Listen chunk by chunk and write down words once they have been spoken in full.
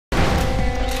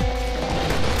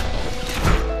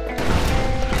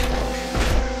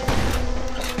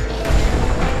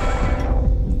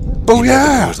He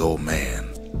never knew his old man,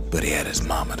 but he had his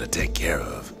mama to take care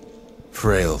of.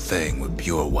 Frail thing with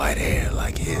pure white hair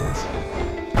like his.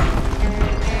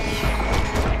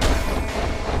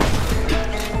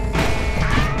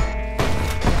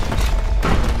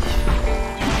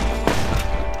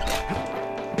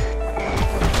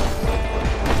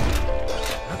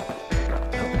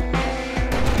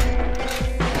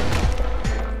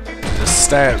 Just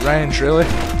stay at range, really.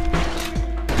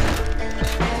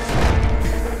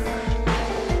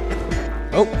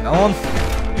 Oh, no one.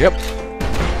 Yep.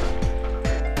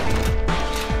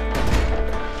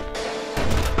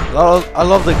 I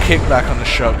love the kickback on the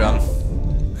shotgun.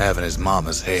 Having his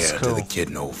mama's hair Cool. did the kid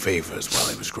no favors while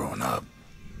he was growing up,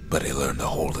 but he learned to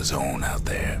hold his own out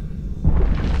there.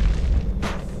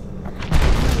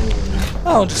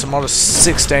 Oh, just a modest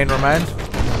 16 remain.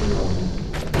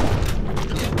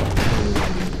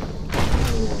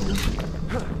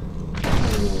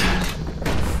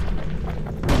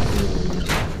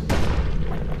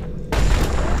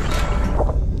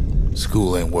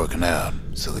 School ain't working out,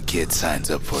 so the kid signs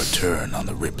up for a turn on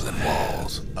the rippling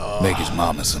walls. Make his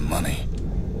mama some money.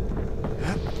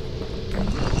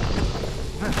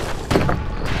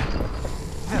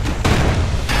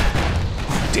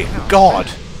 Dear God!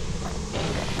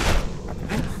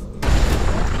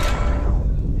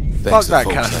 Thanks to that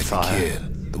folks kind of like the fire.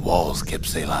 kid, the walls kept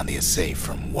Ceylondia safe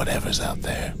from whatever's out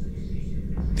there.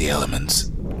 The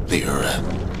elements, the Ura,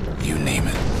 you name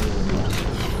it.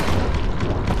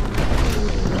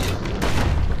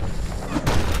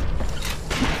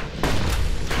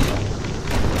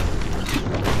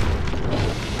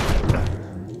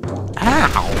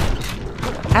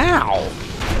 Ow!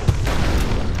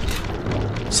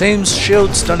 Seems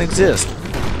shields don't exist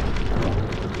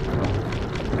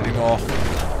anymore.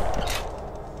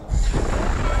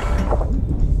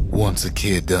 Once the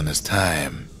kid done his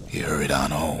time, he hurried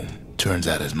on home. Turns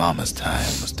out his mama's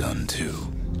time was done too.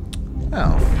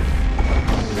 Oh.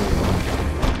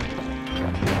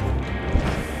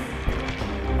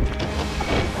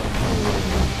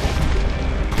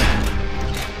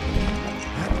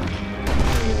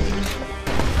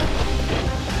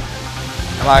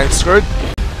 Am I screwed?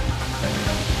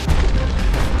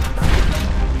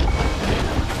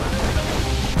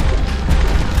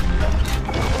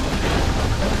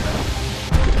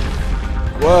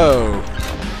 Whoa.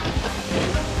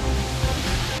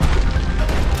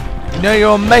 You know,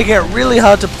 you're making it really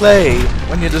hard to play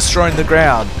when you're destroying the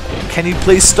ground. Can you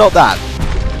please stop that?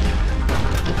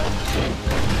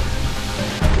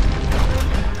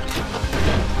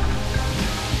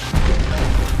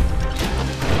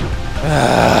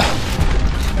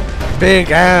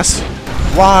 Big ass,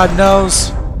 wide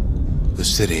nose. The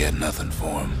city had nothing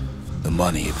for him. The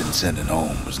money he'd been sending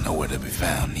home was nowhere to be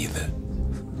found either.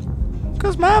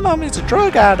 Cause my mommy's a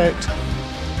drug addict.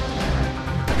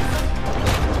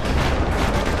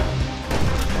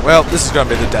 Well, this is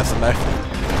gonna be the death of me.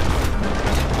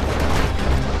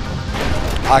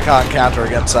 I can't counter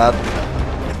against that.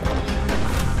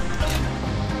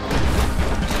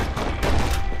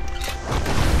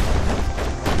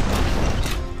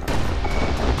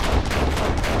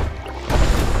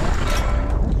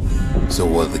 So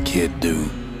what'd the kid do?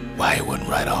 Why, he went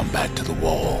right on back to the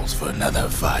walls for another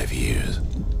 5 years.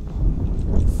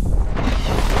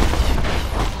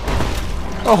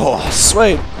 Oh,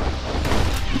 sweet.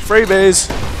 Freebies.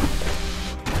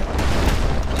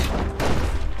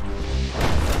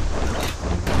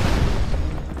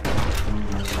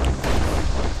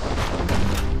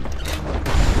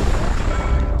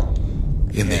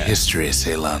 In the history of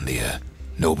Ceylondia,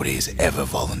 nobody's ever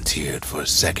volunteered for a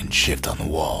second shift on the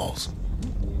walls.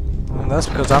 Well, that's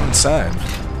because I'm insane.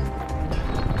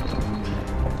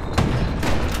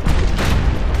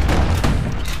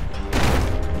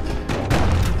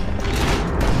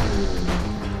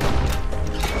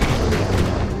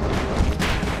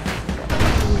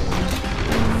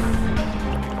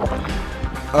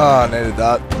 Oh, I needed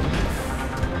that.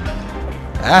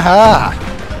 Aha!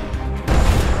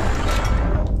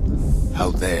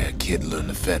 Out there, kid learned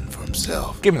to fend for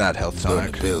himself. Give me that health Learn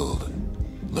tonic. to build.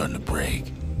 Learn to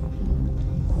break.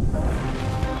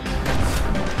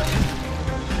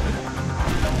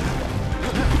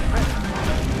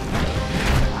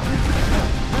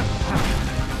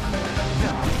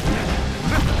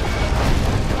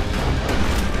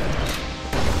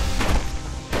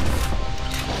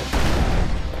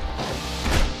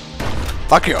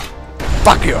 Fuck you!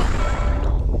 Fuck you!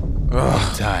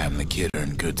 Over time, the kid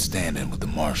earned good standing with the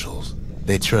marshals.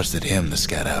 They trusted him to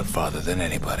scout out farther than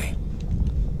anybody.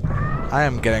 I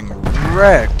am getting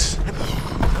wrecked.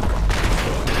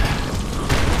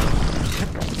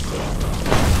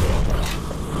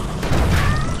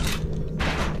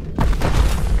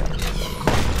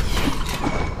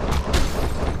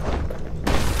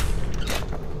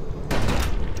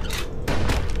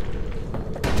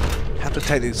 to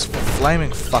take these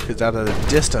flaming fuckers out of the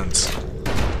distance.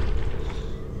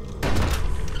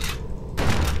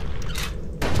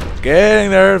 Getting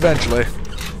there eventually.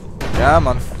 Come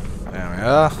on. There we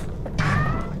are.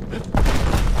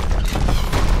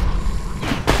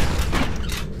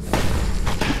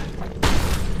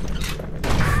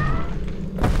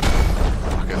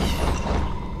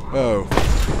 Whoa.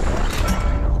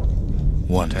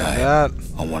 One night,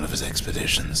 on one of his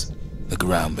expeditions, the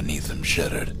ground beneath him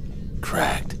shuddered,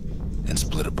 cracked, and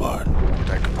split apart.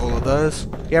 Take all of those?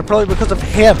 Yeah, probably because of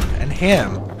him and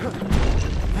him.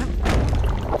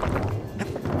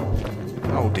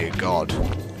 Oh dear God.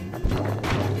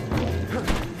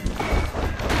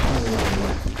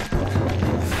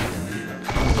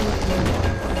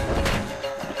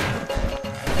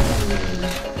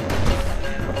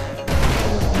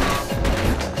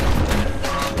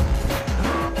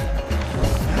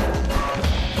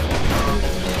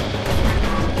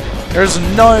 There's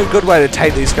no good way to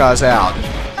take these guys out.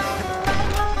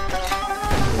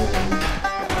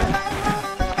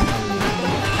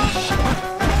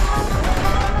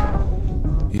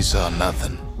 He saw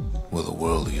nothing where the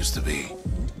world used to be.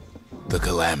 The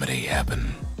calamity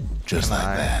happened just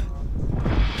like that.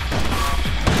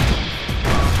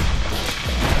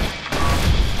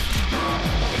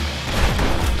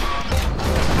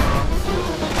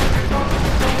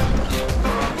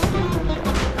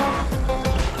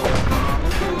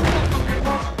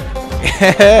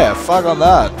 Yeah, fuck on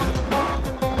that.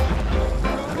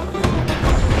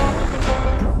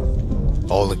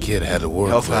 All the kid had to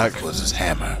work with was his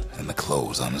hammer and the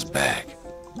clothes on his back.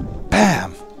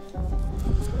 Bam!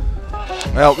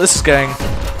 Well, this is getting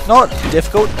not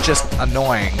difficult, just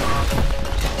annoying.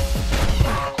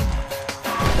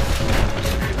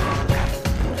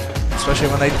 Especially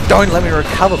when they don't let me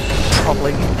recover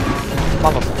properly,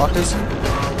 motherfuckers.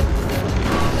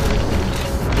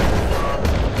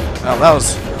 Well, that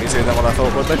was easier than what I thought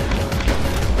it would be.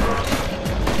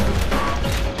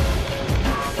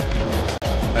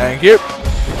 Thank you.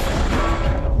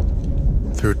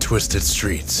 Through twisted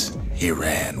streets, he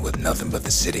ran with nothing but the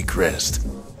city crest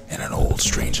and an old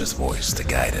stranger's voice to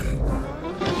guide him.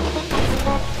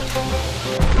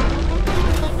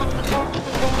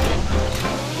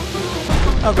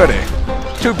 Oh goody.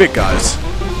 Two big guys.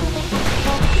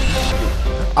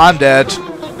 I'm dead.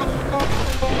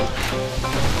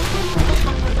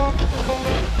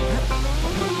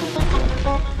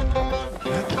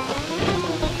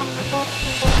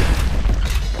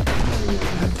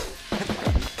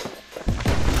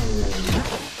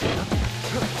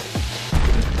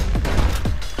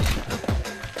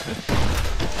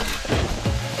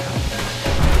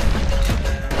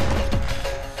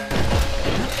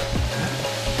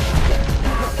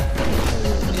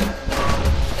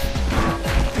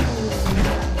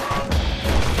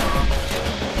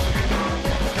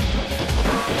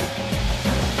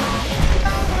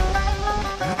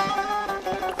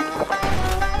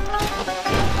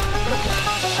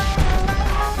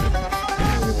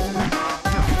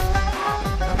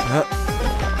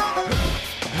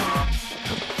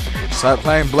 Start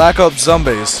playing Black Ops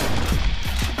Zombies.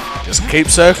 Just keep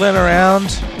circling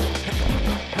around,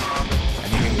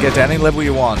 and you can get to any level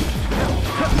you want.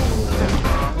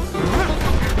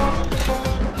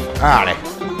 Alrighty.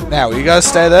 Now, will you guys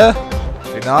stay there?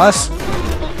 Be nice. I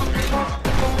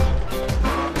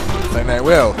think they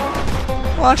will.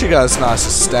 Why aren't you guys nice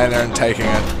just standing there and taking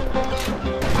it?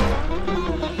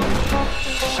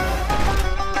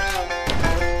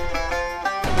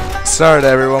 Sorry to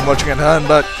everyone watching at home,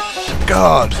 but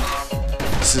God,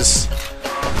 this is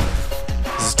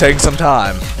taking some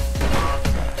time.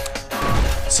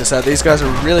 It's just that these guys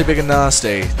are really big and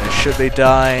nasty. They should be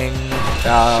dying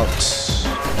out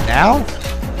now?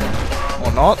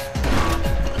 Or not?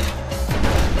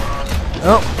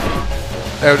 Oh,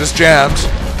 they were just jammed.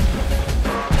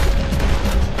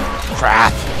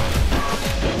 Crap.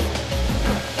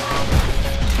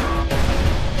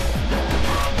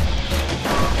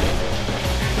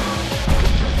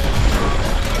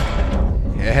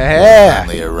 Yeah.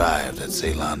 Finally arrived at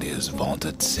Zealandia's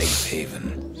vaunted safe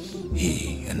haven.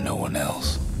 He and no one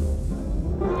else.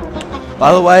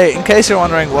 By the way, in case you're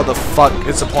wondering what the fuck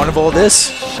is the point of all this,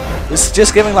 this is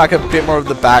just giving like a bit more of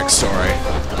the backstory.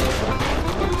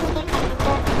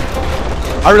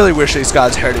 I really wish these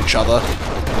guys hurt each other.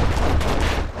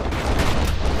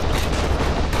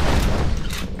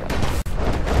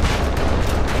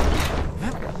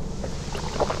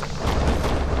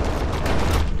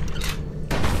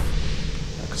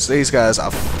 These guys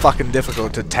are fucking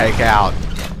difficult to take out.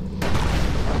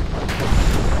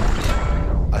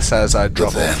 I said as I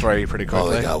drop all three pretty quickly. All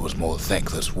they got was more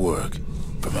thankless work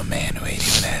from a man who ain't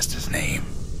even asked his name.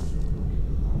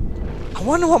 I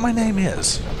wonder what my name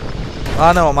is. Well,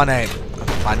 I know what my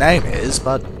name is,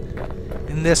 but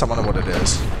in this I wonder what it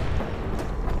is.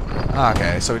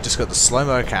 Okay, so we just got the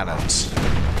slow-mo cannons.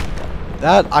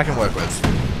 That I can work with.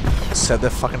 Said they're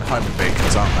fucking home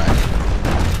beacons, aren't they?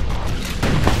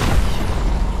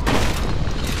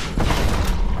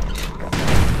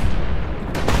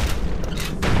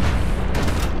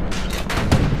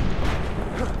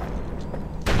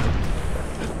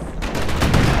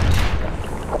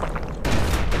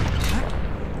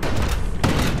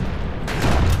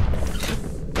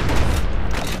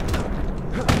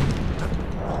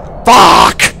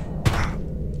 Fuck!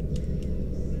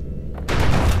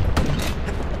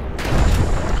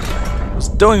 I was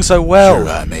doing so well. Sure,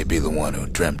 I may be the one who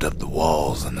dreamt up the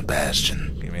walls and the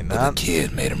Bastion. You mean but that? the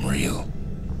kid made them real,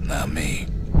 not me.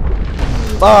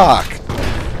 Fuck!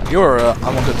 You're a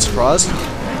unwanted surprise.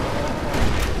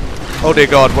 Oh dear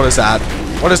God, what is that?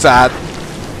 What is that?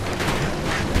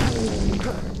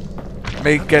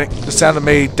 Me getting the sound of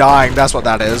me dying, that's what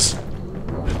that is.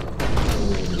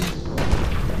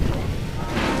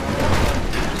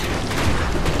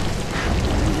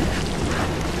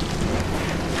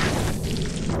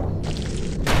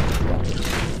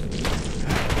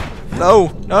 No,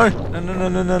 no, no, no, no,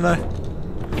 no, no, no.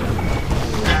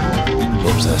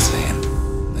 What was I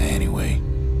saying? Anyway.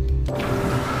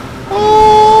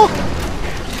 Oh!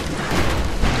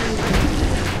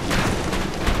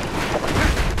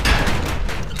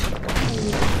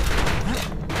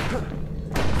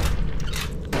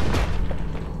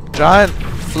 Giant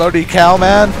floaty cow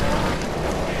man.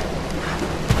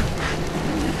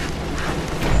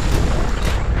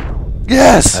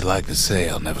 Yes! I'd like to say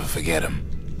I'll never forget him,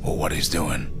 or what he's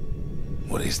doing,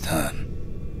 what he's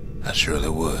done. I surely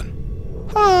would.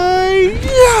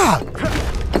 Yeah!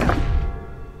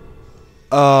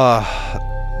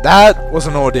 That was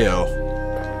an ordeal.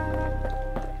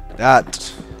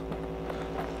 That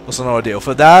was an ordeal.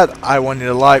 For that, I want you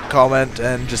to like, comment,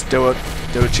 and just do it.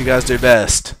 Do what you guys do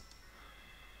best.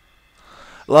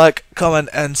 Like, comment,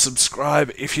 and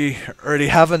subscribe if you already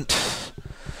haven't.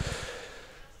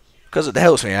 Because it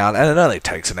helps me out, and it only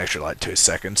takes an extra, like, 2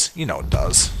 seconds. You know it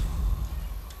does.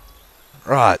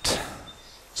 Right.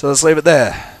 So let's leave it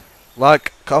there.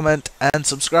 Like, comment, and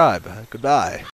subscribe. Goodbye.